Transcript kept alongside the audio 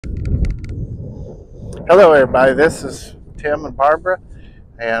Hello everybody, this is Tim and Barbara,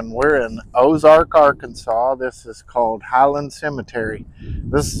 and we're in Ozark, Arkansas. This is called Highland Cemetery.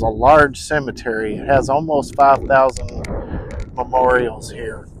 This is a large cemetery. It has almost 5,000 memorials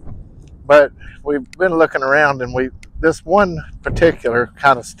here. But we've been looking around, and this one particular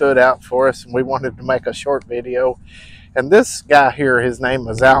kind of stood out for us, and we wanted to make a short video. And this guy here, his name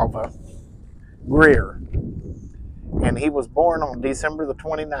is Alva Greer. And he was born on December the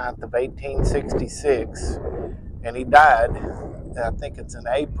 29th of 1866, and he died, I think it's in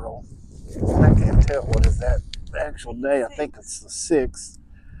April. I can't tell what is that actual day. I think it's the 6th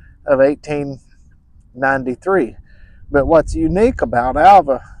of 1893. But what's unique about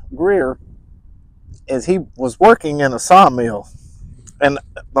Alva Greer is he was working in a sawmill. And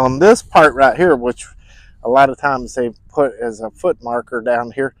on this part right here, which a lot of times they put as a foot marker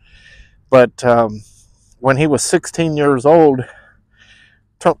down here, but when he was 16 years old,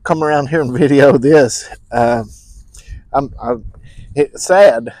 come around here and video this. It's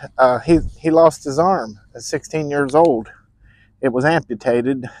sad. He lost his arm at 16 years old. It was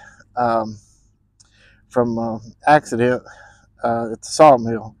amputated from accident at the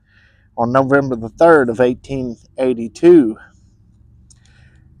sawmill on November the 3rd of 1882.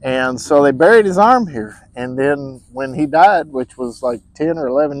 And so they buried his arm here. And then when he died, which was like 10 or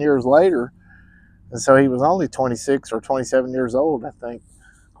 11 years later, and so he was only 26 or 27 years old, I think,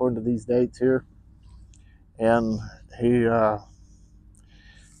 according to these dates here. And he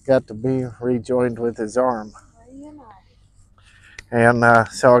got to be rejoined with his arm. And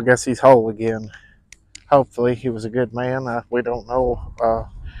so I guess he's whole again. Hopefully, he was a good man. We don't know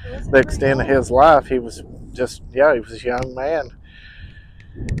the extent of his life. He was just, he was a young man.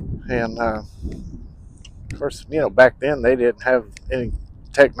 And of course, back then they didn't have any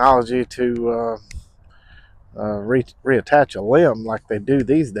technology to reattach a limb like they do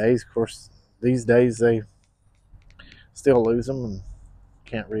these days. Of course, these days they still lose them and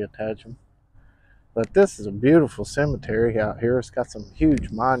can't reattach them. But this is a beautiful cemetery out here. It's got some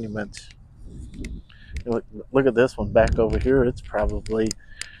huge monuments. Look at this one back over here. It's probably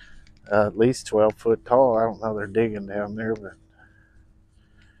at least 12 foot tall. I don't know, they're digging down there, but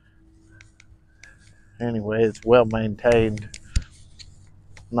anyway, it's well maintained.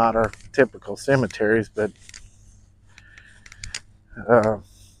 Not our typical cemeteries, but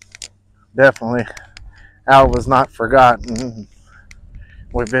definitely Alva's not forgotten.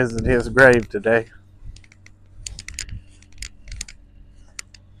 We visited his grave today.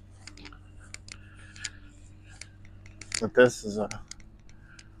 But this is a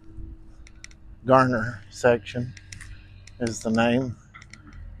Garner section is the name.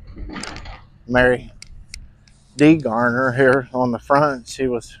 Mary D. Garner here on the front. She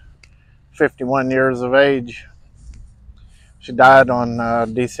was 51 years of age. She died on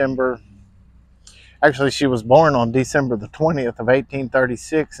she was born on December the 20th of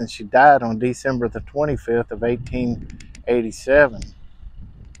 1836, and she died on December the 25th of 1887.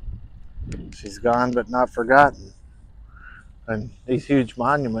 She's gone but not forgotten. And these huge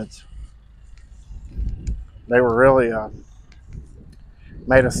monuments, they were really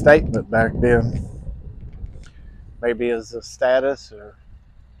made a statement back then. Maybe as a status or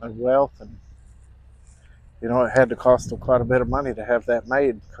a wealth, and it had to cost them quite a bit of money to have that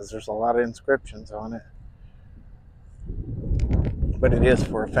made because there's a lot of inscriptions on it. But it is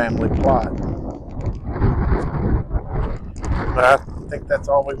for a family plot. But I think that's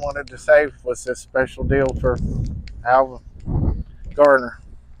all we wanted to say was this special deal for Alva Garner,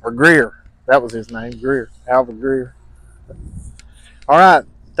 or Greer. That was his name, Greer. Alva Greer. All right.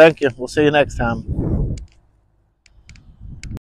 Thank you. We'll see you next time.